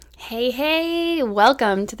Hey,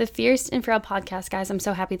 welcome to the Fierce and Frail podcast, guys. I'm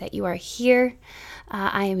so happy that you are here.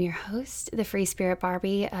 I am your host, the Free Spirit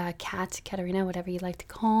Barbie, Katarina, whatever you like to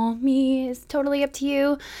call me is totally up to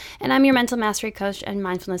you. And I'm your mental mastery coach and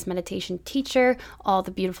mindfulness meditation teacher, all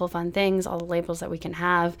the beautiful fun things, all the labels that we can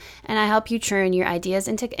have. And I help you turn your ideas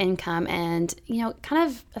into income and, kind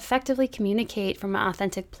of effectively communicate from an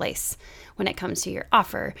authentic place when it comes to your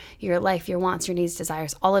offer, your life, your wants, your needs,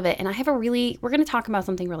 desires, all of it. And we're going to talk about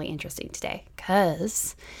something really interesting today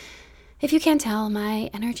because if you can't tell,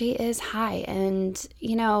 my energy is high. And,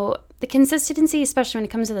 the consistency, especially when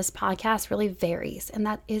it comes to this podcast, really varies. And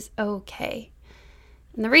that is okay.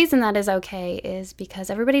 And the reason that is okay is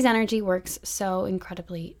because everybody's energy works so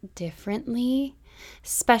incredibly differently,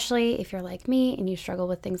 especially if you're like me and you struggle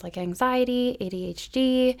with things like anxiety,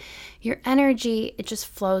 ADHD. Your energy, it just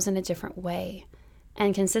flows in a different way.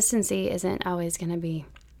 And consistency isn't always going to be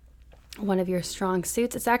one of your strong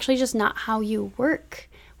suits. It's actually just not how you work.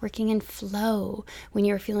 Working in flow when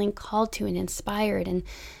you're feeling called to and inspired and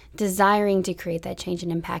desiring to create that change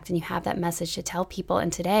and impact, and you have that message to tell people.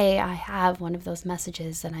 And today I have one of those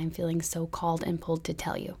messages that I'm feeling so called and pulled to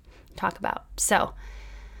talk about. So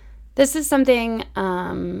this is something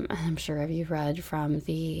I'm sure you've read from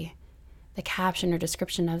the caption or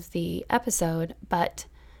description of the episode, but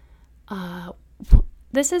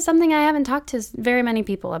this is something I haven't talked to very many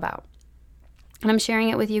people about. And I'm sharing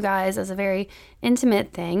it with you guys as a very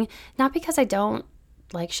intimate thing, not because I don't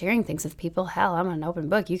like sharing things with people. Hell, I'm an open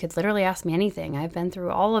book. You could literally ask me anything. I've been through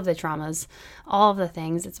all of the traumas, all of the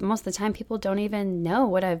things. It's most of the time people don't even know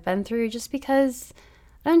what I've been through just because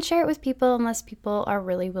I don't share it with people unless people are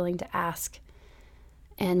really willing to ask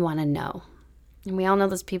and want to know. And we all know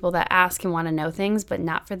those people that ask and want to know things, but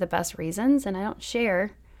not for the best reasons. And I don't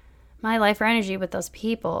share my life or energy with those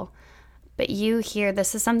people. But you here,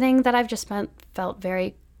 this is something that I've just felt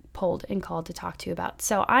very pulled and called to talk to you about.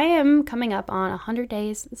 So I am coming up on 100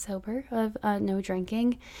 days sober of no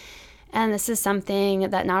drinking. And this is something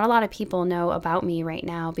that not a lot of people know about me right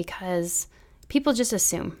now because people just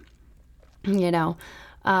assume,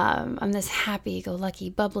 I'm this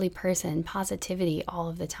happy-go-lucky, bubbly person, positivity all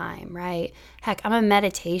of the time, right? Heck, I'm a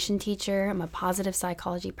meditation teacher. I'm a positive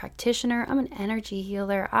psychology practitioner. I'm an energy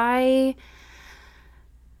healer. I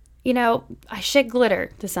shit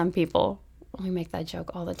glitter to some people. We make that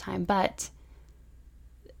joke all the time, but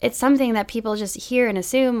it's something that people just hear and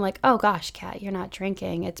assume like, oh gosh, Kat, you're not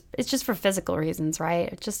drinking. It's just for physical reasons, right?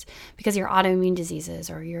 It's just because you're autoimmune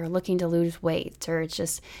diseases or you're looking to lose weight or it's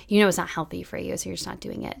just, it's not healthy for you, so you're just not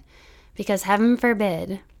doing it. Because heaven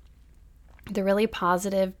forbid, the really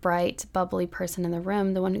positive, bright, bubbly person in the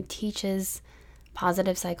room, the one who teaches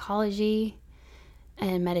positive psychology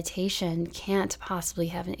and meditation can't possibly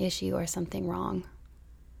have an issue or something wrong,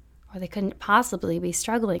 or they couldn't possibly be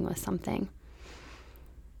struggling with something.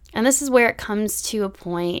 And this is where it comes to a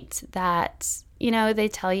point that, they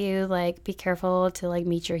tell you, like, be careful to, like,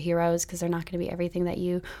 meet your heroes because they're not going to be everything that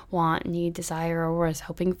you want, need, desire, or was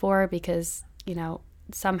hoping for because,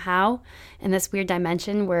 somehow in this weird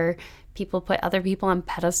dimension where people put other people on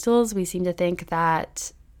pedestals, we seem to think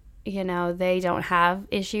that, they don't have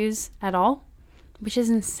issues at all. Which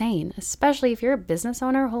is insane, especially if you're a business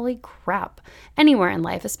owner. Holy crap. Anywhere in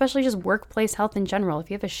life, especially just workplace health in general.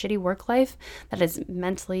 If you have a shitty work life that is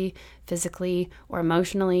mentally, physically, or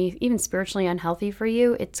emotionally, even spiritually unhealthy for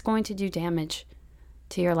you, it's going to do damage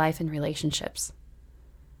to your life and relationships.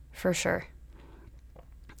 For sure.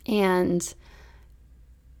 And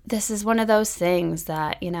this is one of those things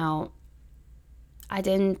that, I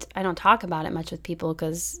don't talk about it much with people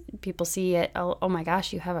because people see it, oh my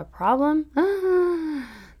gosh, you have a problem?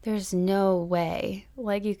 There's no way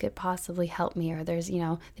like you could possibly help me, or there's, they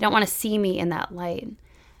don't want to see me in that light.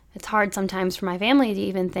 It's hard sometimes for my family to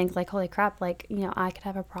even think like, holy crap, like, I could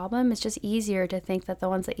have a problem. It's just easier to think that the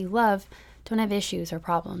ones that you love don't have issues or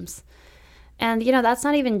problems. And, that's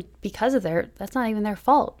not even that's not even their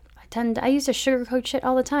fault. I used to sugarcoat shit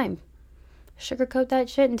all the time. Sugarcoat that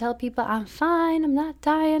shit and tell people I'm fine, I'm not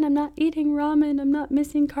dying, I'm not eating ramen, I'm not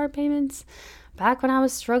missing car payments. Back when I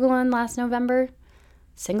was struggling last November,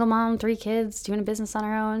 single mom, 3 kids, doing a business on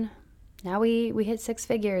our own. Now we hit 6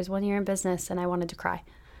 figures, 1 year in business, and I wanted to cry.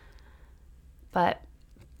 But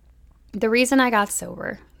the reason I got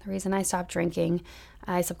sober, the reason I stopped drinking,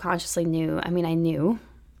 I subconsciously knew, I knew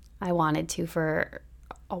I wanted to for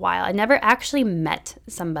a while. I never actually met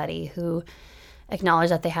somebody who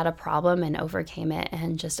acknowledged that they had a problem and overcame it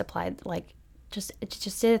and just applied, just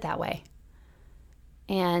did it that way.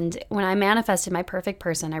 And when I manifested my perfect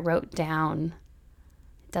person, I wrote down,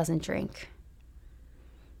 doesn't drink.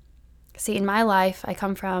 See, in my life, I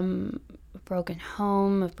come from a broken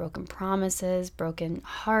home, of broken promises, broken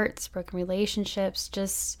hearts, broken relationships,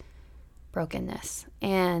 just brokenness.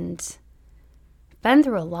 And been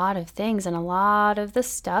through a lot of things, and a lot of the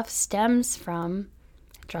stuff stems from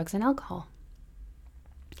drugs and alcohol.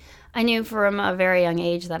 I knew from a very young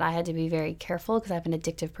age that I had to be very careful because I have an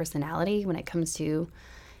addictive personality when it comes to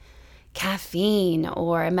caffeine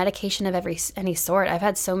or a medication of any sort. I've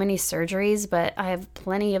had so many surgeries, but I have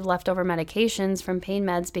plenty of leftover medications from pain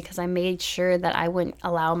meds because I made sure that I wouldn't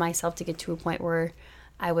allow myself to get to a point where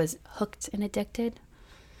I was hooked and addicted.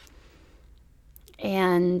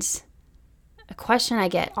 And a question I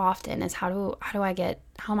get often is how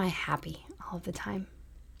am I happy all of the time?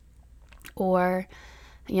 Or,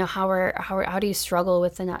 how do you struggle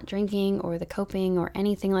with the not drinking or the coping or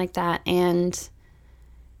anything like that? And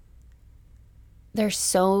there's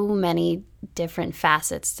so many different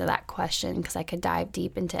facets to that question because I could dive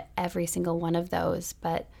deep into every single one of those.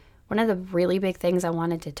 But one of the really big things I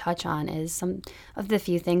wanted to touch on is some of the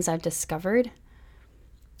few things I've discovered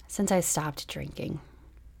since I stopped drinking.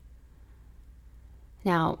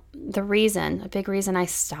 Now, a big reason I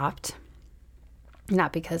stopped,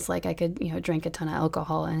 not because I could, drink a ton of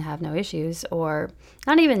alcohol and have no issues, or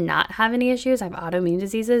not even not have any issues. I have autoimmune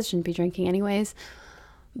diseases, shouldn't be drinking anyways.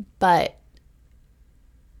 But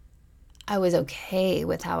I was okay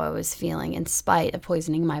with how I was feeling in spite of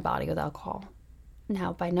poisoning my body with alcohol.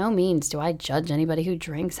 Now, by no means do I judge anybody who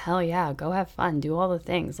drinks. Hell yeah, go have fun, do all the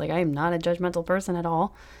things. I am not a judgmental person at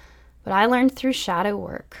all. But I learned through shadow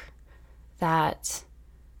work that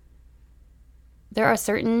there are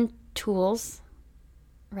certain tools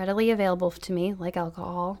readily available to me, like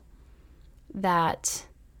alcohol, that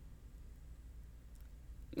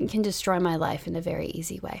can destroy my life in a very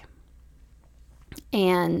easy way.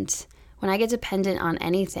 And when I get dependent on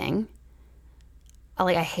anything,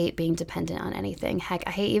 I hate being dependent on anything. Heck,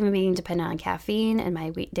 I hate even being dependent on caffeine and my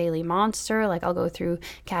daily monster. I'll go through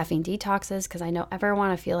caffeine detoxes because I don't ever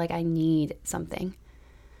want to feel like I need something,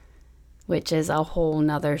 which is a whole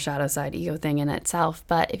nother shadow side ego thing in itself.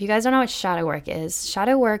 But if you guys don't know what shadow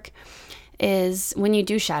work is when you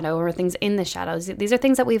do shadow or things in the shadows. These are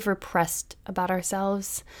things that we've repressed about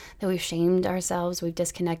ourselves, that we've shamed ourselves, we've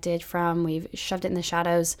disconnected from, we've shoved it in the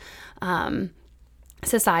shadows.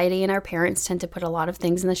 Society and our parents tend to put a lot of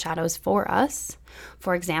things in the shadows for us.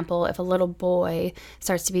 For example, if a little boy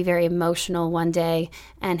starts to be very emotional one day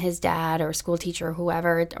and his dad or school teacher or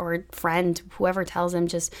whoever or friend, whoever tells him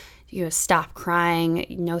just, stop crying,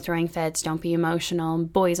 no throwing fits, don't be emotional.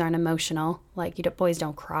 Boys aren't emotional. Boys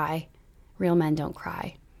don't cry. Real men don't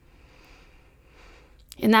cry.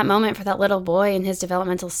 In that moment, for that little boy in his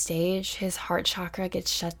developmental stage, his heart chakra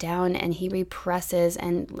gets shut down and he represses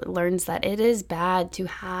and learns that it is bad to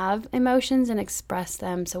have emotions and express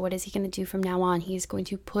them. So what is he going to do from now on? He's going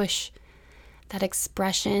to push that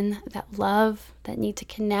expression, that love, that need to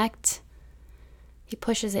connect. He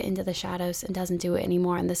pushes it into the shadows and doesn't do it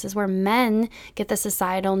anymore. And this is where men get the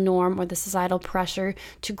societal norm or the societal pressure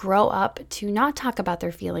to grow up to not talk about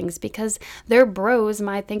their feelings because their bros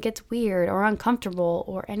might think it's weird or uncomfortable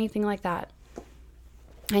or anything like that.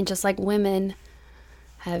 And just like women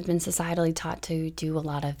have been societally taught to do a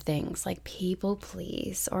lot of things like people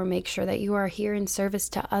please or make sure that you are here in service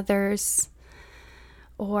to others,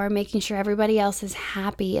 or making sure everybody else is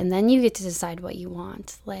happy, and then you get to decide what you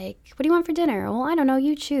want. What do you want for dinner? Well, I don't know,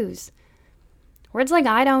 you choose. Words like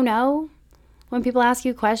I don't know, when people ask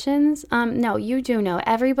you questions, no, you do know.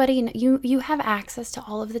 Everybody, you have access to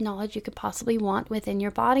all of the knowledge you could possibly want within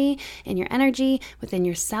your body, in your energy, within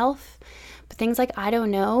yourself. But things like I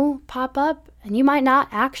don't know pop up, and you might not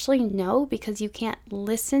actually know because you can't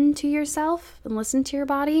listen to yourself and listen to your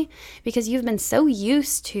body because you've been so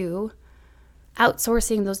used to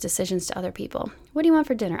outsourcing those decisions to other people. What do you want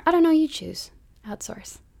for dinner? I don't know, you choose.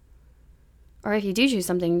 Outsource. Or if you do choose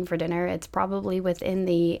something for dinner, it's probably within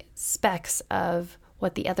the specs of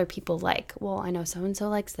what the other people like. Well, I know so-and-so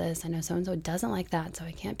likes this. I know so-and-so doesn't like that, so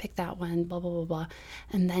I can't pick that one, blah, blah, blah, blah.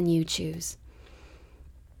 And then you choose.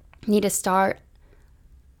 You need to start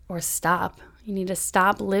or stop. You need to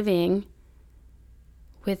stop living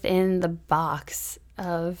within the box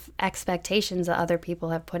of expectations that other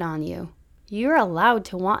people have put on you. You're allowed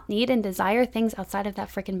to want, need, and desire things outside of that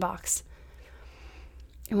freaking box.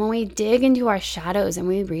 And when we dig into our shadows and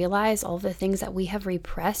we realize all the things that we have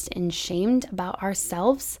repressed and shamed about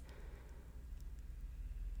ourselves,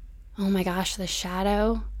 oh my gosh, the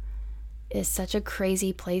shadow is such a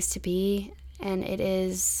crazy place to be. And it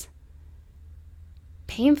is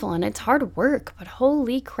painful and it's hard work, but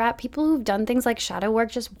holy crap, people who've done things like shadow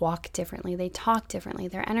work just walk differently. They talk differently.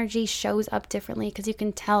 Their energy shows up differently because you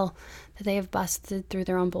can tell that they have busted through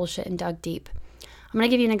their own bullshit and dug deep. I'm going to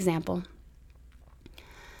give you an example.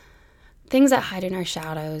 Things that hide in our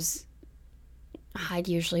shadows hide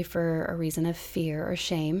usually for a reason of fear or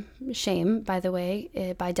shame. Shame, by the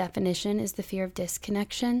way, by definition, is the fear of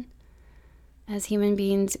disconnection. As human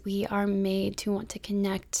beings, we are made to want to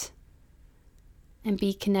connect and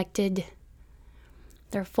be connected.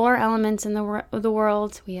 There are 4 elements in the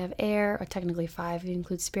world. We have air, or technically 5 if you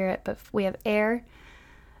include spirit, but we have air,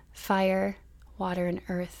 fire, water, and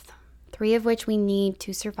earth. 3 of which we need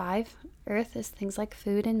to survive. Earth is things like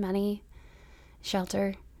food and money,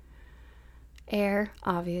 shelter. Air,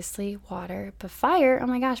 obviously, water. But fire, oh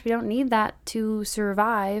my gosh, we don't need that to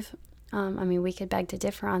survive. We could beg to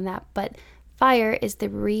differ on that, but fire is the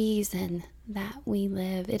reason that we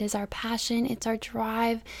live. It is our passion, it's our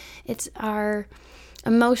drive, it's our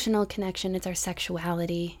emotional connection, it's our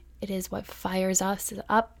sexuality. It is what fires us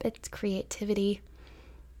up, it's creativity.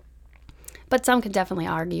 But some could definitely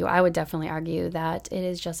argue, I would definitely argue, that it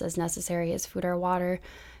is just as necessary as food or water,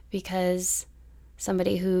 because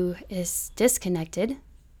somebody who is disconnected,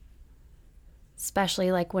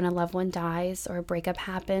 especially like when a loved one dies or a breakup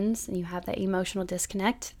happens and you have that emotional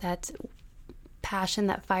disconnect, that passion,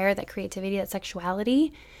 that fire, that creativity, that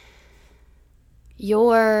sexuality,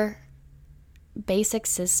 your basic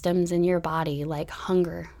systems in your body like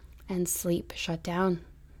hunger and sleep shut down.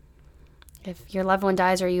 If your loved one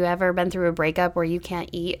dies, or you ever been through a breakup where you can't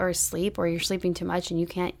eat or sleep, or you're sleeping too much and you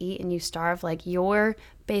can't eat and you starve, like your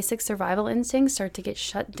basic survival instincts start to get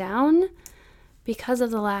shut down because of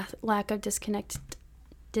the lack of connectivity,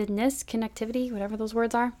 whatever those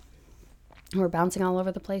words are. We're bouncing all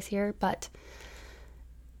over the place here, but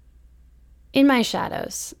in my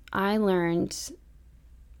shadows, I learned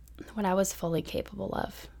what I was fully capable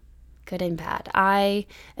of, good and bad. I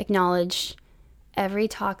acknowledge every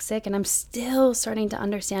toxic, and I'm still starting to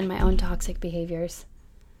understand my own toxic behaviors.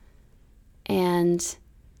 And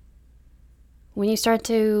when you start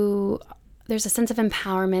to, there's a sense of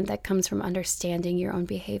empowerment that comes from understanding your own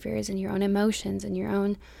behaviors and your own emotions and your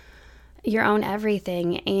own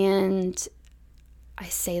everything. And I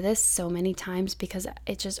say this so many times because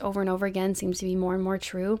it just over and over again seems to be more and more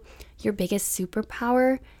true. Your biggest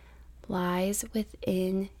superpower lies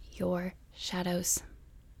within your shadows.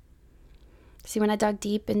 See, when I dug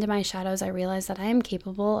deep into my shadows, I realized that I am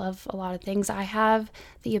capable of a lot of things. I have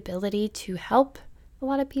the ability to help a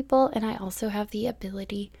lot of people, and I also have the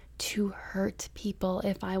ability to hurt people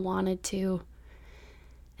if I wanted to.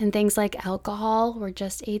 And things like alcohol were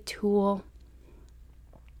just a tool.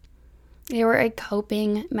 They were a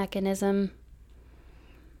coping mechanism.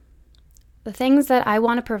 The things that I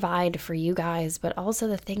want to provide for you guys, but also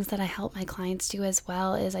the things that I help my clients do as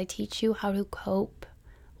well, is I teach you how to cope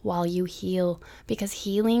while you heal, because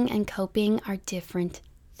healing and coping are different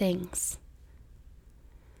things.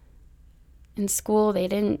 In school, they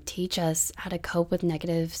didn't teach us how to cope with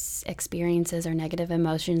negative experiences or negative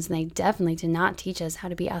emotions, and they definitely did not teach us how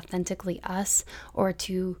to be authentically us, or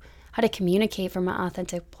how to communicate from an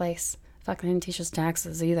authentic place. Fuck, they didn't teach us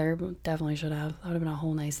taxes either, but definitely should have. That would have been a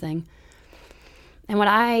whole nice thing. And what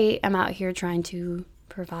I am out here trying to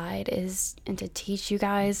provide and to teach you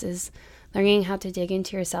guys is learning how to dig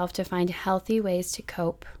into yourself to find healthy ways to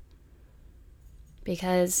cope.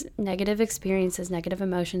 Because negative experiences, negative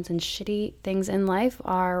emotions, and shitty things in life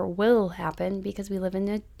will happen, because we live in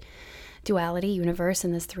a duality universe,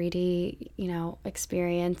 in this 3D,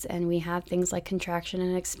 experience, and we have things like contraction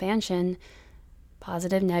and expansion,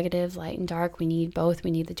 positive, negative, light and dark. We need both.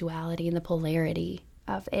 We need the duality and the polarity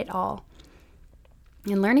of it all.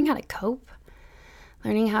 And learning how to cope,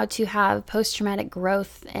 learning how to have post-traumatic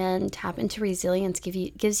growth and tap into resilience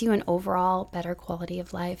gives you an overall better quality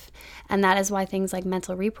of life. And that is why things like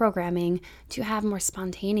mental reprogramming to have more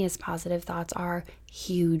spontaneous positive thoughts are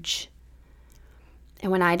huge.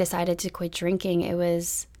 And when I decided to quit drinking, it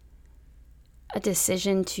was a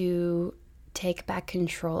decision to take back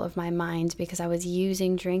control of my mind, because I was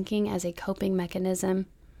using drinking as a coping mechanism.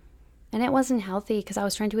 And it wasn't healthy, because I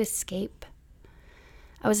was trying to escape.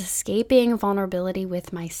 I was escaping vulnerability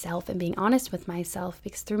with myself and being honest with myself,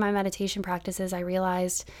 because through my meditation practices, I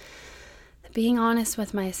realized that being honest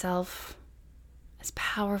with myself, as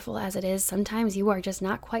powerful as it is, sometimes you are just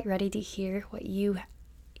not quite ready to hear what your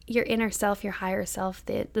inner self, your higher self,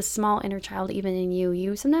 the small inner child even in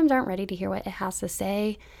you sometimes aren't ready to hear what it has to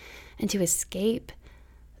say. And to escape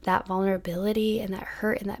that vulnerability and that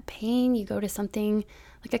hurt and that pain, you go to something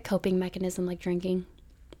like a coping mechanism like drinking.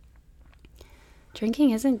 Drinking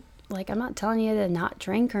isn't like, I'm not telling you to not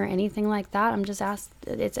drink or anything like that. I'm just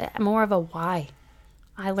it's more of a why.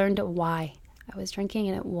 I learned why I was drinking,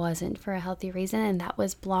 and it wasn't for a healthy reason, and that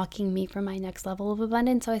was blocking me from my next level of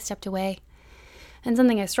abundance. So I stepped away. And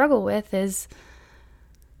something I struggle with is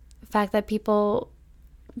the fact that people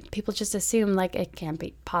just assume like it can't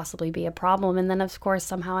possibly be a problem. And then of course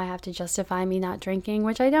somehow I have to justify me not drinking,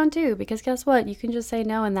 which I don't do, because guess what? You can just say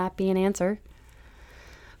no and that be an answer.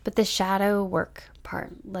 But the shadow work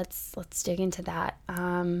part, let's dig into that.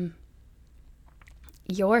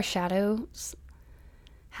 Your shadows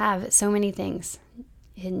have so many things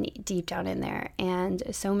hidden deep down in there, and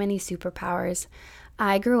so many superpowers.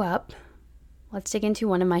 I grew up, let's dig into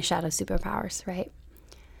one of my shadow superpowers, right?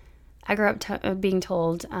 I grew up being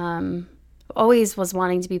told, always was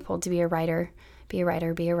wanting to be told to be a writer, be a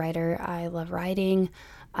writer, be a writer. I love writing.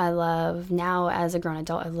 Now as a grown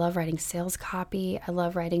adult, I love writing sales copy. I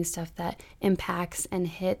love writing stuff that impacts and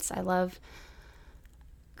hits. I love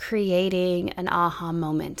creating an aha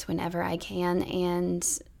moment whenever I can. And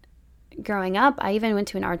growing up, I even went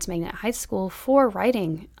to an arts magnet high school for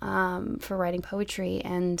writing poetry.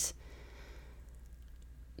 And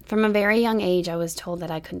from a very young age, I was told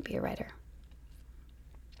that I couldn't be a writer.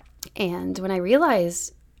 And when I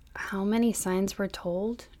realized how many signs were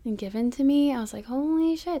told and given to me, I was like,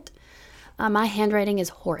 holy shit. My handwriting is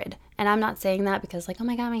horrid. And I'm not saying that because like, oh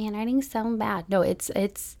my God, my handwriting's so bad. No, it's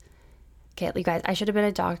okay, you guys, I should have been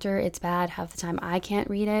a doctor. It's bad half the time. I can't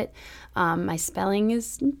read it. My spelling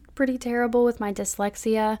is pretty terrible with my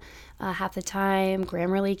dyslexia. Half the time,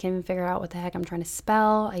 Grammarly can't even figure out what the heck I'm trying to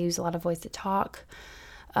spell. I use a lot of voice to talk.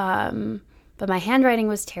 But my handwriting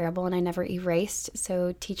was terrible and I never erased.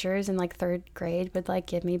 So teachers in like third grade would like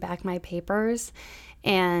give me back my papers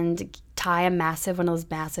and tie one of those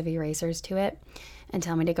massive erasers to it and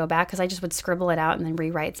tell me to go back, because I just would scribble it out and then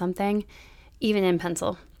rewrite something, even in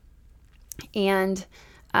pencil. And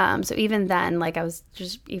so even then, like I was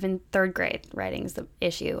just, even third grade, writing is the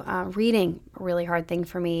issue. Reading, a really hard thing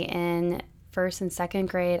for me. In first and second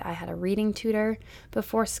grade, I had a reading tutor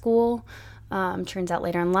before school. Turns out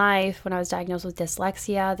later in life, when I was diagnosed with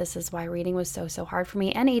dyslexia, this is why reading was so hard for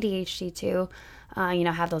me, and ADHD too.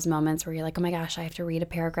 Have those moments where you're like, oh my gosh, I have to read a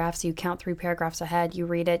paragraph. So you count 3 paragraphs ahead, you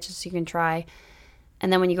read it just so you can try.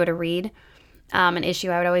 And then when you go to read, an issue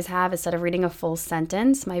I would always have, instead of reading a full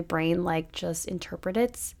sentence, my brain like just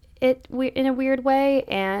interprets it in a weird way.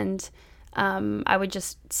 And I would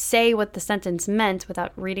just say what the sentence meant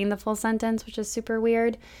without reading the full sentence, which is super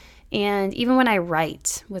weird. And even when I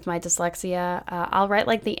write with my dyslexia, I'll write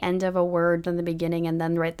like the end of a word in the beginning and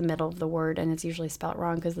then write the middle of the word. And it's usually spelt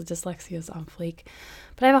wrong because the dyslexia is on fleek.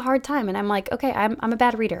 But I have a hard time. And I'm like, okay, I'm a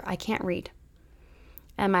bad reader. I can't read.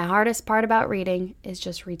 And my hardest part about reading is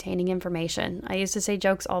just retaining information. I used to say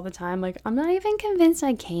jokes all the time. Like, I'm not even convinced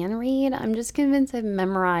I can read. I'm just convinced I've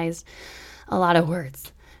memorized a lot of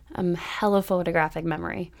words. I'm hella photographic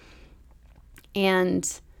memory. And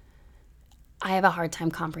I have a hard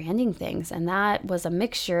time comprehending things. And that was a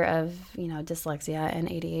mixture of, dyslexia and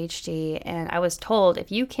ADHD. And I was told,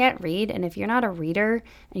 if you can't read, and if you're not a reader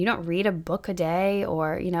and you don't read a book a day,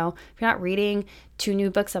 or, if you're not reading 2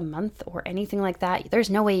 new books a month or anything like that,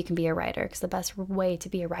 there's no way you can be a writer, because the best way to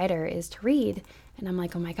be a writer is to read. And I'm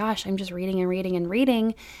like, oh my gosh, I'm just reading and reading and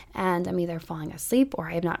reading. And I'm either falling asleep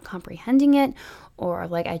or I'm not comprehending it, or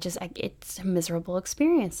like it's a miserable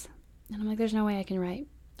experience. And I'm like, there's no way I can write.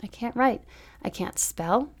 I can't write. I can't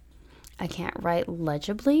spell. I can't write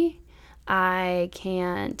legibly. I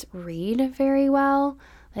can't read very well.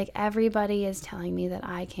 Like, everybody is telling me that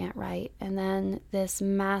I can't write. And then this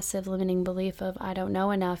massive limiting belief of I don't know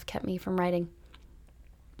enough kept me from writing.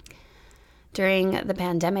 During the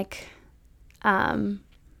pandemic, you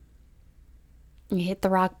hit the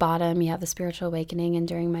rock bottom, you have the spiritual awakening. And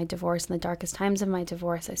during my divorce, in the darkest times of my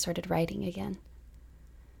divorce, I started writing again.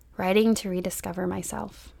 Writing to rediscover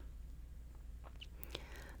myself.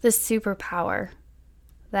 This superpower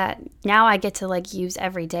that now I get to like use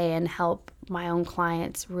every day and help my own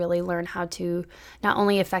clients really learn how to not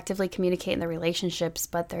only effectively communicate in their relationships,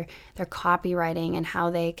 but their copywriting, and how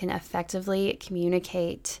they can effectively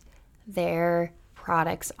communicate their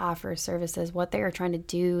products, offers, services, what they are trying to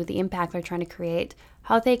do, the impact they're trying to create,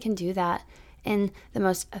 how they can do that in the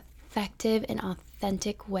most effective and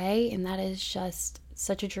authentic way. And that is just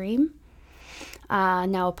such a dream.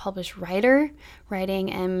 Now a published writer,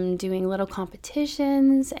 writing and doing little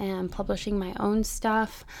competitions and publishing my own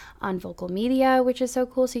stuff on Vocal Media, which is so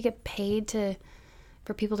cool. So you get paid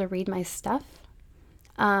for people to read my stuff.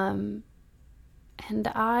 And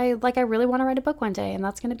I really want to write a book one day, and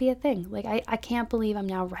that's going to be a thing. Like, I can't believe I'm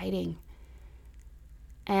now writing.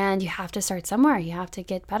 And you have to start somewhere. You have to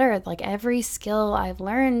get better. Like every skill I've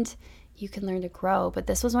learned, you can learn to grow. But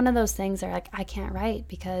this was one of those things that like, I can't write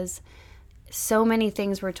because so many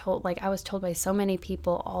things were told. Like I was told by so many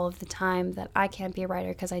people all of the time that I can't be a writer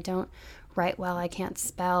because I don't write well. I can't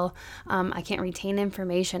spell. I can't retain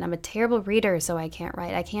information. I'm a terrible reader, so I can't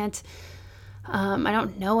write. I can't. I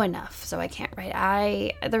don't know enough, so I can't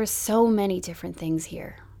write. There's so many different things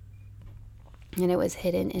here. And it was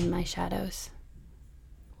hidden in my shadows,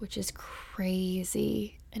 which is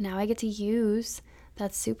crazy. And now I get to use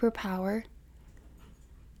that superpower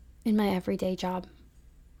in my everyday job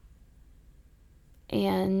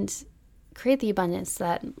and create the abundance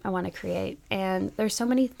that I want to create. And there's so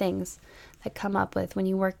many things that come up with when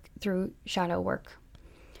you work through shadow work.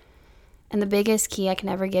 And the biggest key I can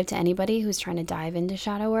ever give to anybody who's trying to dive into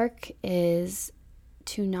shadow work is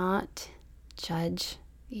to not judge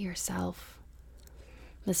yourself.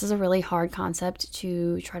 This is a really hard concept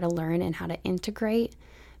to try to learn and how to integrate,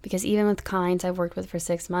 because even with clients I've worked with for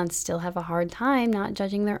 6 months still have a hard time not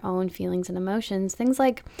judging their own feelings and emotions. Things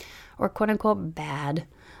like, or quote unquote bad,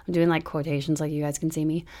 I'm doing like quotations like you guys can see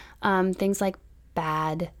me, things like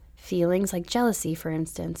bad feelings, like jealousy, for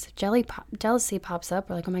instance. Jealousy pops up.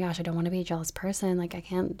 We're like, oh my gosh, I don't want to be a jealous person. Like I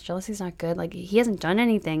can't, jealousy's not good. Like he hasn't done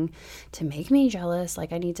anything to make me jealous.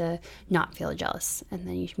 Like I need to not feel jealous. And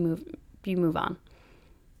then you move on.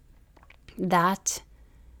 That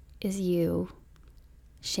is you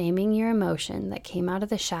shaming your emotion that came out of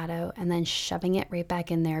the shadow and then shoving it right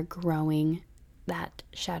back in there, growing that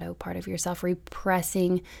shadow part of yourself,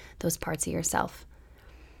 repressing those parts of yourself.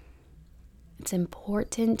 It's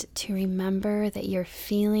important to remember that your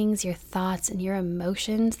feelings, your thoughts, and your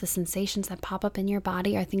emotions, the sensations that pop up in your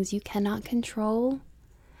body, are things you cannot control.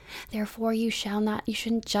 Therefore, you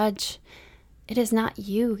shouldn't judge. It is not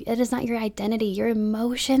you. It is not your identity. Your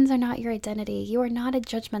emotions are not your identity. You are not a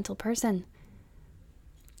judgmental person.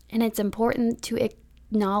 And it's important to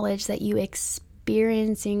acknowledge that you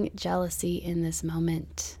experiencing jealousy in this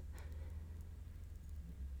moment.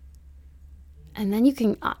 And then you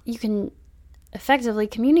can effectively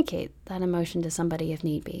communicate that emotion to somebody if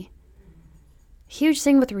need be. Huge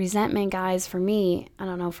thing with resentment, guys, for me, I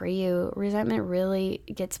don't know for you, resentment really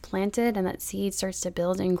gets planted and that seed starts to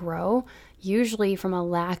build and grow, usually from a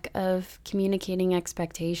lack of communicating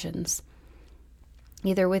expectations,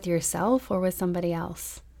 either with yourself or with somebody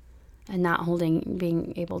else, and not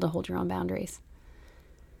being able to hold your own boundaries.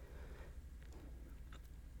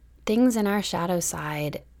 Things in our shadow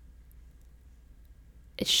side,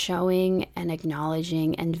 it's showing and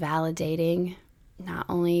acknowledging and validating not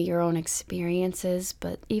only your own experiences,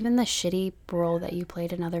 but even the shitty role that you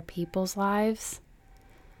played in other people's lives.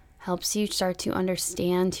 Helps you start to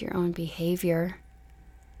understand your own behavior.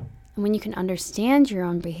 And when you can understand your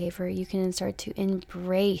own behavior, you can start to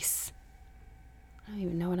embrace. I don't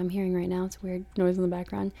even know what I'm hearing right now. It's a weird noise in the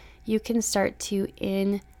background. You can start to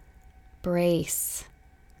embrace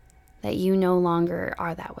that you no longer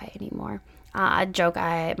are that way anymore. A joke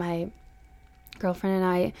my girlfriend and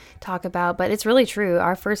I talk about, but it's really true.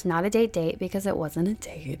 Our first not a date, because it wasn't a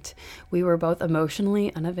date. We were both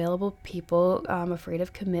emotionally unavailable people, afraid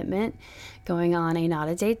of commitment, going on a not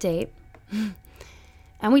a date.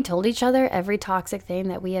 And we told each other every toxic thing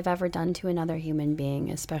that we have ever done to another human being,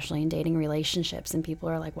 especially in dating relationships. And people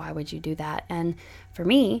are like, why would you do that? And for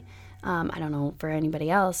me, I don't know for anybody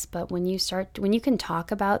else, but when you can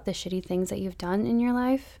talk about the shitty things that you've done in your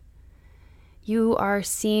life, you are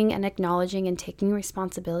seeing and acknowledging and taking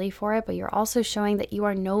responsibility for it, but you're also showing that you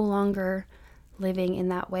are no longer living in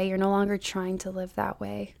that way. You're no longer trying to live that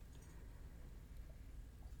way.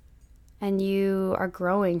 And you are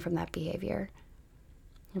growing from that behavior.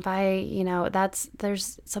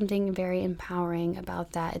 There's something very empowering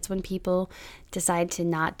about that. It's when people decide to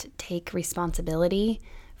not take responsibility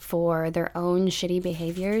for their own shitty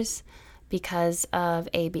behaviors because of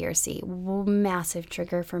A, B, or C. Massive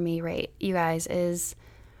trigger for me, right, you guys, is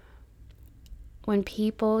when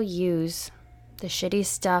people use the shitty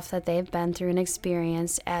stuff that they've been through and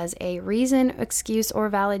experienced as a reason, excuse, or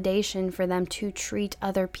validation for them to treat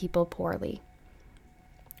other people poorly.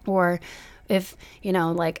 Or if,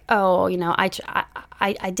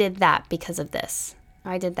 I did that because of this.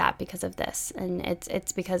 I did that because of this. And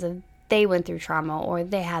it's because of they went through trauma, or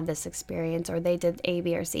they had this experience, or they did A,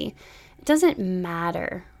 B, or C. It doesn't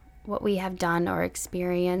matter what we have done or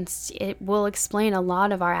experienced. It will explain a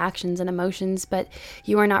lot of our actions and emotions, but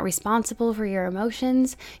you are not responsible for your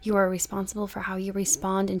emotions. You are responsible for how you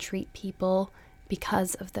respond and treat people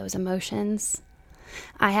because of those emotions.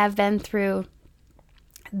 I have been through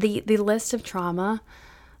the list of trauma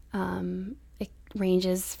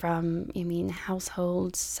ranges from,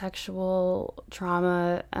 household, sexual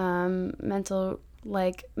trauma, mental,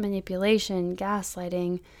 manipulation,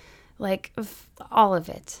 gaslighting, all of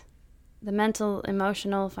it. The mental,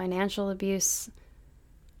 emotional, financial abuse.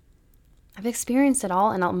 I've experienced it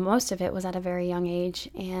all, and most of it was at a very young age,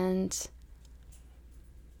 and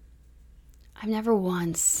I've never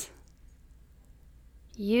once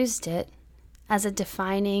used it as a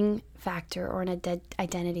defining factor or an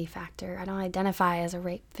identity factor. I don't identify as a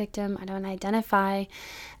rape victim. I don't identify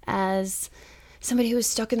as somebody who was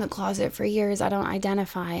stuck in the closet for years. I don't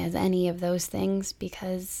identify as any of those things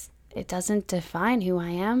because it doesn't define who I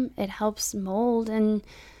am. It helps mold and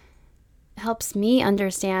helps me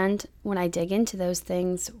understand when I dig into those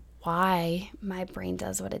things why my brain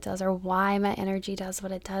does what it does or why my energy does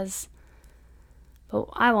what it does. But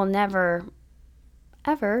I will never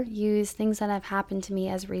ever use things that have happened to me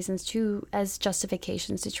as as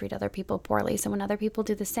justifications to treat other people poorly. So when other people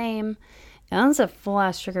do the same, that's a full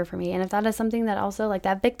ass trigger for me. And if that is something that also, like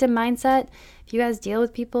that victim mindset, if you guys deal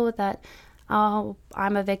with people with that, oh,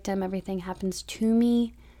 I'm a victim, everything happens to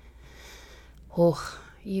me, oh,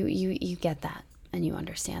 you get that and you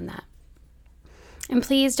understand that. And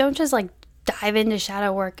please don't just dive into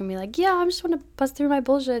shadow work and be like, yeah, I just want to bust through my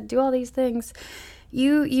bullshit, do all these things.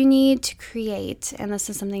 You need to create, and this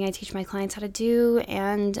is something I teach my clients how to do,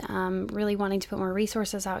 and really wanting to put more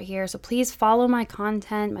resources out here. So please follow my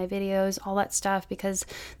content, my videos, all that stuff, because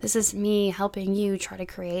this is me helping you try to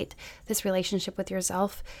create this relationship with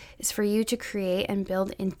yourself. Is for you to create and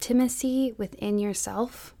build intimacy within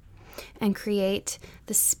yourself and create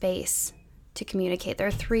the space to communicate. There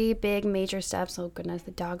are 3 big major steps. Oh goodness,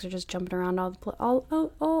 the dogs are just jumping around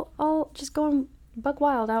all just going buck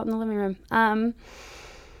wild out in the living room.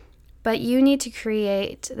 But you need to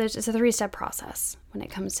create, it's a 3-step process when it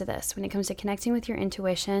comes to this. When it comes to connecting with your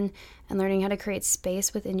intuition and learning how to create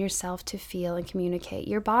space within yourself to feel and communicate.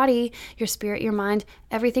 Your body, your spirit, your mind,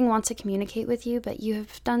 everything wants to communicate with you, but you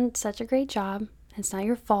have done such a great job. It's not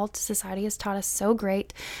your fault. Society has taught us so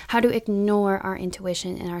great how to ignore our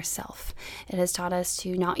intuition and ourself. It has taught us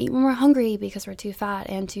to not eat when we're hungry because we're too fat,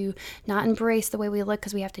 and to not embrace the way we look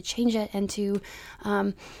because we have to change it, and to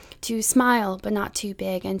smile but not too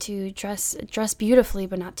big, and to dress beautifully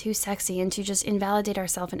but not too sexy, and to just invalidate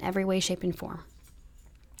ourselves in every way, shape, and form.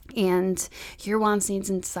 And your wants, needs,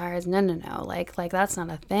 and desires, no, like that's not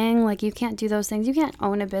a thing. You can't do those things. You can't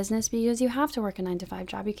own a business because you have to work a 9-to-5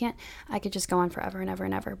 job. I could just go on forever and ever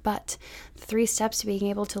and ever. But the 3 steps to being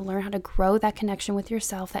able to learn how to grow that connection with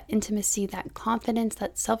yourself, that intimacy, that confidence,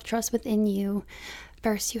 that self-trust within you.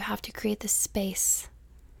 First, you have to create the space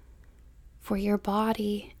for your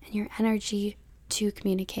body and your energy to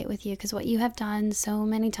communicate with you. Because what you have done so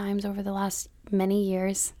many times over the last many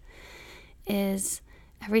years is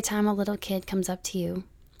every time a little kid comes up to you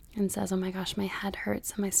and says, oh my gosh, my head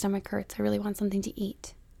hurts and my stomach hurts, I really want something to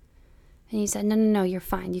eat. And you said, no, you're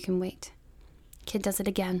fine, you can wait. Kid does it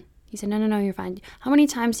again. You said, no, you're fine. How many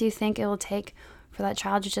times do you think it will take for that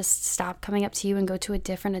child to just stop coming up to you and go to a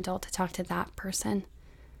different adult to talk to that person?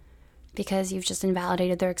 Because you've just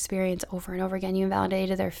invalidated their experience over and over again. You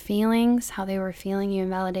invalidated their feelings, how they were feeling. You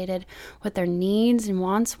invalidated what their needs and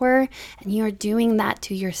wants were. And you are doing that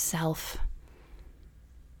to yourself.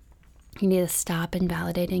 You need to stop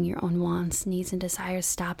invalidating your own wants, needs, and desires.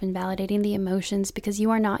 Stop invalidating the emotions, because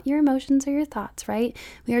you are not your emotions or your thoughts, right?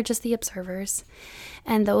 We are just the observers.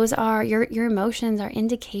 And those are your emotions are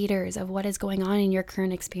indicators of what is going on in your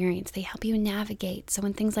current experience. They help you navigate. So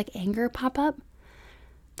when things like anger pop up,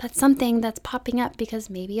 that's something that's popping up because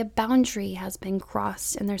maybe a boundary has been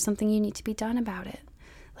crossed and there's something you need to be done about it.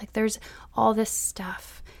 There's all this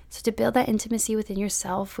stuff. So to build that intimacy within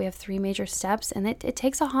yourself, we have 3 major steps, and it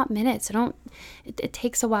takes a hot minute. So it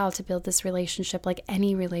takes a while to build this relationship. Like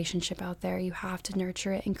any relationship out there, you have to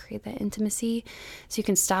nurture it and create that intimacy so you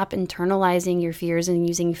can stop internalizing your fears and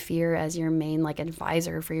using fear as your main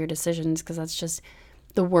advisor for your decisions, because that's just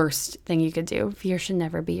the worst thing you could do. Fear should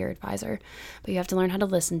never be your advisor. But you have to learn how to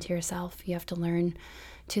listen to yourself. You have to learn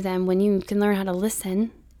to them. When you can learn how to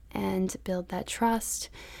listen and build that trust,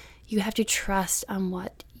 you have to trust on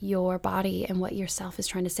what your body and what yourself is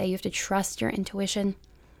trying to say. You have to trust your intuition.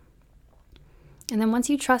 And then once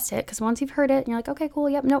you trust it, because once you've heard it and you're like, okay, cool,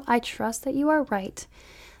 yep, no, I trust that you are right.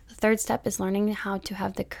 The 3rd step is learning how to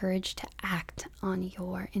have the courage to act on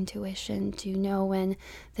your intuition, to know when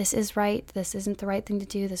this is right, this isn't the right thing to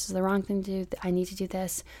do, this is the wrong thing to do, I need to do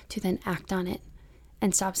this, to then act on it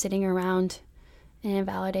and stop sitting around and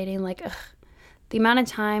invalidating the amount of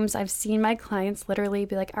times I've seen my clients literally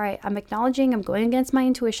be like, all right, I'm acknowledging I'm going against my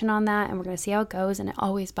intuition on that, and we're going to see how it goes, and it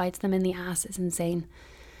always bites them in the ass. It's insane.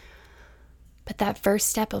 But that first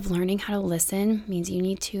step of learning how to listen means you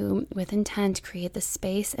need to, with intent, create the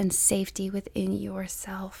space and safety within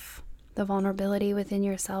yourself, the vulnerability within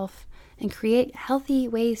yourself, and create healthy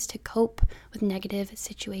ways to cope with negative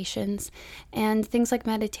situations. And things like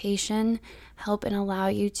meditation help and allow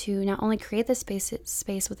you to not only create the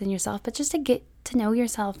space within yourself, but just to get to know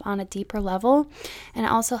yourself on a deeper level. And it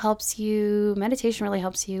also helps you, meditation really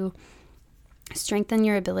helps you strengthen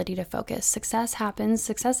your ability to focus. Success happens.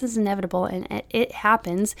 Success is inevitable, and it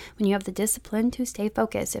happens when you have the discipline to stay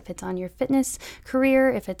focused. If it's on your fitness career,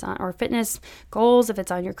 if it's on or fitness goals, if it's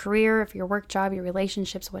on your career, if your work job, your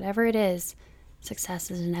relationships, whatever it is, success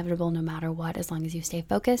is inevitable no matter what, as long as you stay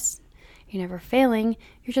focused. You're never failing.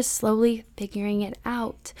 You're just slowly figuring it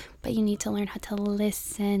out. But you need to learn how to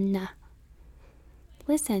listen.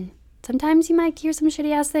 Listen. Sometimes you might hear some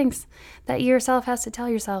shitty ass things that yourself has to tell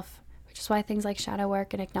yourself. Which is why things like shadow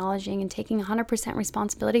work and acknowledging and taking 100%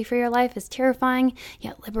 responsibility for your life is terrifying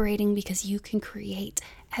yet liberating, because you can create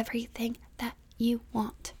everything that you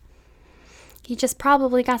want. You just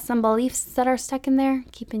probably got some beliefs that are stuck in there,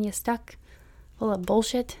 keeping you stuck, full of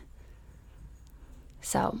bullshit.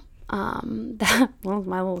 So, that was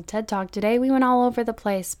my little TED Talk today. We went all over the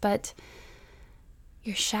place, but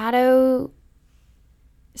your shadow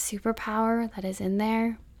superpower that is in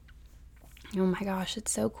there, oh my gosh,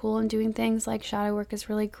 it's so cool. And doing things like shadow work is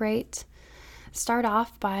really great. Start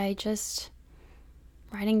off by just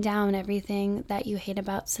writing down everything that you hate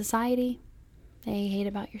about society, that you hate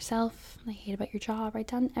about yourself, that you hate about your job. Write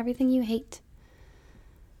down everything you hate.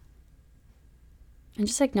 And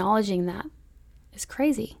just acknowledging that is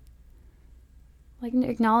crazy. Like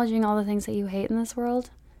acknowledging all the things that you hate in this world,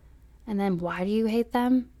 and then why do you hate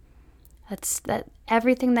them? That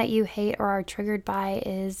everything that you hate or are triggered by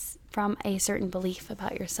is from a certain belief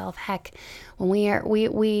about yourself. Heck,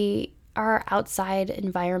 when our outside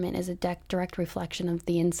environment is a direct reflection of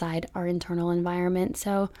the inside, our internal environment.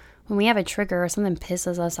 So when we have a trigger or something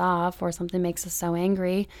pisses us off or something makes us so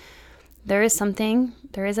angry, there is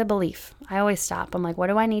a belief. I always stop. I'm like, what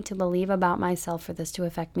do I need to believe about myself for this to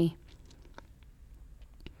affect me?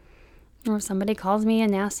 Or if somebody calls me a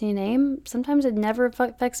nasty name, sometimes it never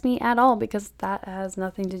affects me at all, because that has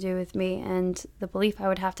nothing to do with me. And the belief I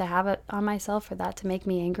would have to have it on myself for that to make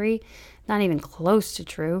me angry, not even close to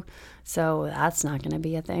true. So that's not going to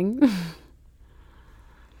be a thing.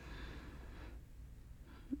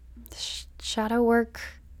 Shadow work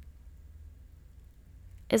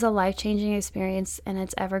is a life-changing experience, and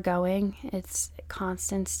it's ever going. It's a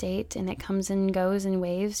constant state, and it comes and goes in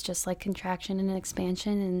waves, just like contraction and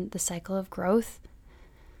expansion and the cycle of growth.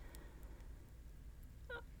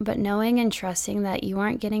 But knowing and trusting that you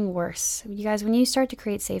aren't getting worse. You guys, when you start to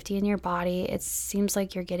create safety in your body, it seems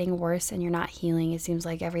like you're getting worse and you're not healing. It seems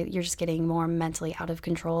like you're just getting more mentally out of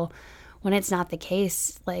control, when it's not the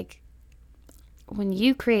case. Like, when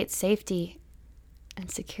you create safety and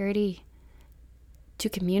security to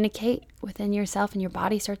communicate within yourself, and your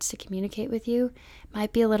body starts to communicate with you, it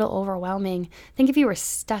might be a little overwhelming. Think if you were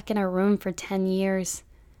stuck in a room for 10 years,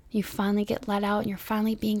 you finally get let out and you're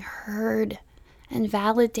finally being heard and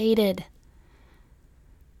validated.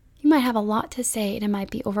 You might have a lot to say, and it might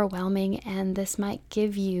be overwhelming, and this might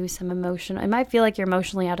give you some emotional, it might feel like you're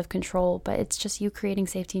emotionally out of control, but it's just you creating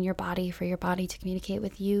safety in your body for your body to communicate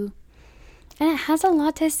with you. And it has a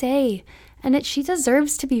lot to say. And she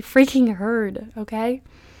deserves to be freaking heard, okay?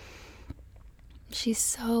 She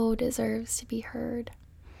so deserves to be heard.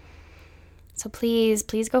 So please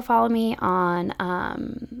go follow me on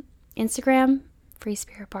Instagram, Free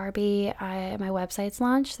Spirit Barbie. My website's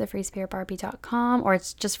launched, thefreespiritbarbie.com, or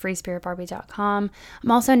it's just freespiritbarbie.com.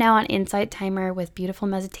 I'm also now on Insight Timer with beautiful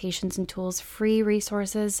meditations and tools, free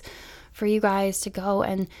resources for you guys to go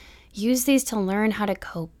and use these to learn how to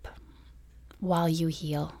cope while you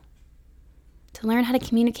heal. To learn how to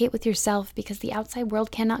communicate with yourself, because the outside world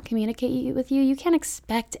cannot communicate with you. You can't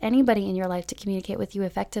expect anybody in your life to communicate with you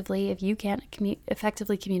effectively if you can't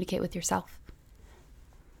effectively communicate with yourself.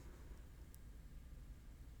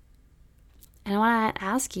 And I want to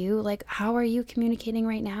ask you, like, how are you communicating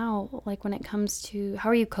right now? Like, when it comes to, how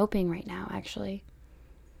are you coping right now, actually?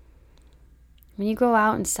 When you go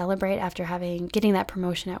out and celebrate after getting that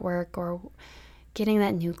promotion at work or getting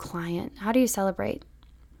that new client, how do you celebrate?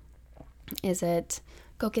 Is it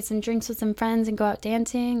go get some drinks with some friends and go out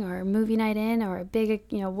dancing, or a movie night in, or a big,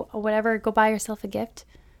 whatever, go buy yourself a gift?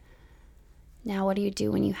 Now, what do you do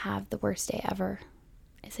when you have the worst day ever?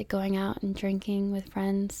 Is it going out and drinking with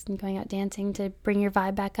friends and going out dancing to bring your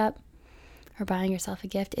vibe back up, or buying yourself a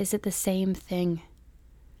gift? Is it the same thing?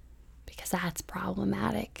 Because that's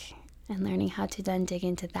problematic, and learning how to then dig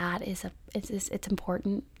into that it's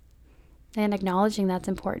important. And acknowledging that's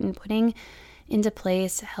important, putting into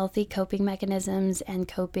place healthy coping mechanisms and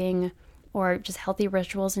coping or just healthy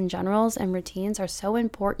rituals in general and routines are so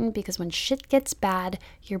important, because when shit gets bad,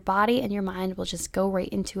 your body and your mind will just go right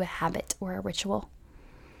into a habit or a ritual.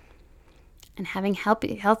 And having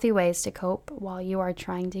healthy ways to cope while you are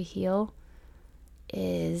trying to heal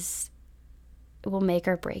will make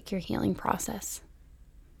or break your healing process.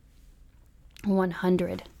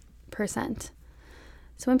 100%.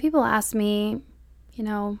 So when people ask me,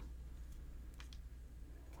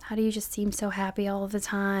 how do you just seem so happy all of the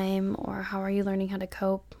time? Or how are you learning how to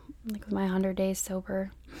cope, like with my 100 days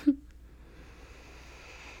sober? The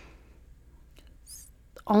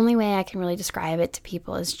only way I can really describe it to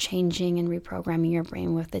people is changing and reprogramming your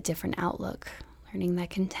brain with a different outlook. Learning that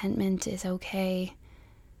contentment is okay.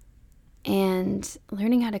 And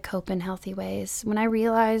learning how to cope in healthy ways. When I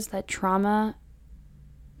realized that traumatic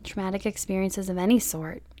experiences of any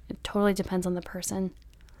sort, it totally depends on the person,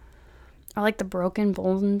 are like the broken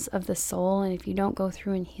bones of the soul, and if you don't go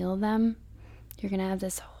through and heal them, you're going to have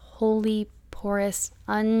this wholly porous,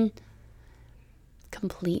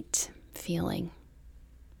 incomplete feeling,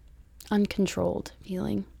 uncontrolled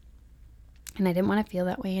feeling. And I didn't want to feel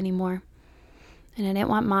that way anymore. And I didn't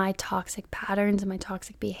want my toxic patterns and my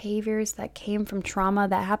toxic behaviors that came from trauma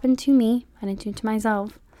that happened to me, I didn't do it to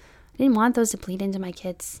myself. I didn't want those to bleed into my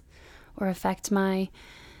kids or affect my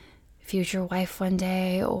future wife one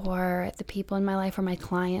day, or the people in my life, or my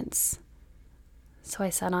clients. So I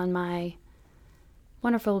set on my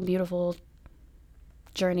wonderful, beautiful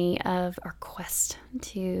journey of our quest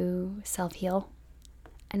to self-heal.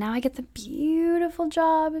 And now I get the beautiful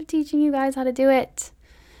job of teaching you guys how to do it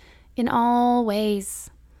in all ways.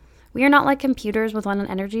 We are not like computers with one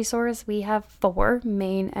energy source. We have 4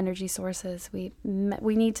 main energy sources. We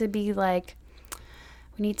need to be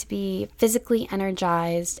physically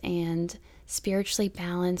energized and spiritually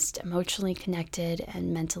balanced, emotionally connected,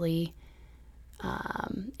 and mentally,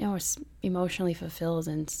 emotionally fulfilled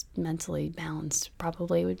and mentally balanced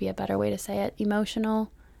probably would be a better way to say it.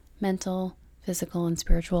 Emotional, mental, physical, and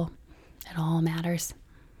spiritual. It all matters.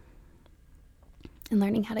 And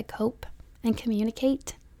learning how to cope and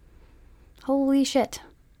communicate. Holy shit.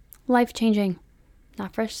 Life-changing.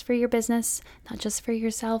 Not just for your business, not just for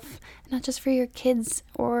yourself, not just for your kids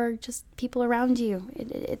or just people around you.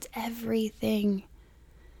 It's everything.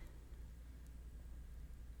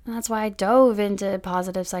 And that's why I dove into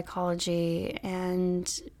positive psychology and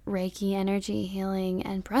Reiki energy healing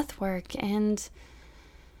and breath work. And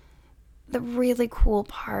the really cool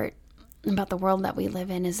part about the world that we live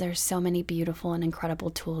in is there's so many beautiful and incredible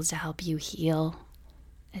tools to help you heal.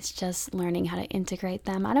 It's just learning how to integrate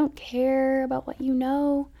them. I don't care about what you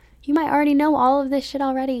know. You might already know all of this shit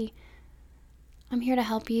already. I'm here to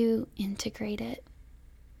help you integrate it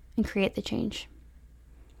and create the change.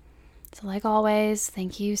 So like always,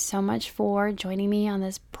 thank you so much for joining me on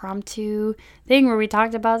this impromptu thing where we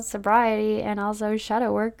talked about sobriety and also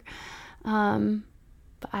shadow work.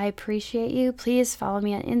 But I appreciate you. Please follow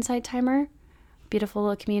me on Insight Timer. Beautiful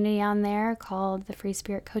little community on there called the Free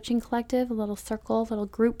Spirit Coaching Collective, a little circle, little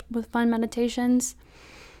group with fun meditations.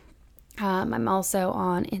 I'm also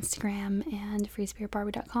on Instagram and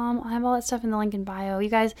freespiritbarbie.com. I'll have all that stuff in the link in bio. You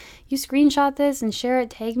guys, you screenshot this and share it,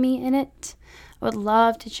 tag me in it. I would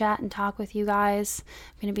love to chat and talk with you guys.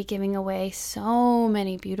 I'm going to be giving away so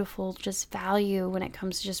many beautiful just value when it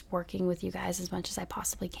comes to just working with you guys as much as I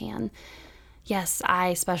possibly can. Yes,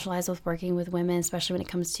 I specialize with working with women, especially when it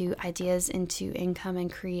comes to ideas into income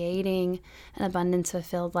and creating an abundance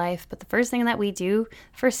fulfilled life. But the first thing that we do,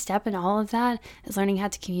 first step in all of that, is learning how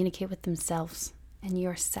to communicate with themselves and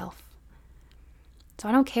yourself. So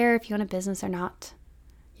I don't care if you own a business or not.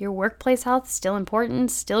 Your workplace health is still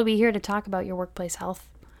important. Still be here to talk about your workplace health.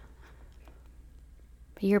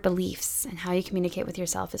 But your beliefs and how you communicate with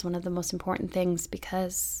yourself is one of the most important things,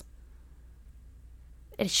 because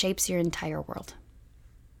it shapes your entire world.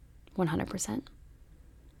 100%.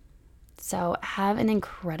 So have an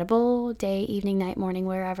incredible day, evening, night, morning,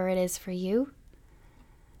 wherever it is for you.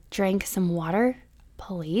 Drink some water,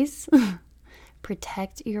 please.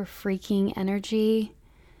 Protect your freaking energy.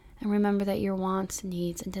 And remember that your wants,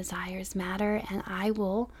 needs, and desires matter. And I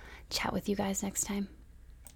will chat with you guys next time.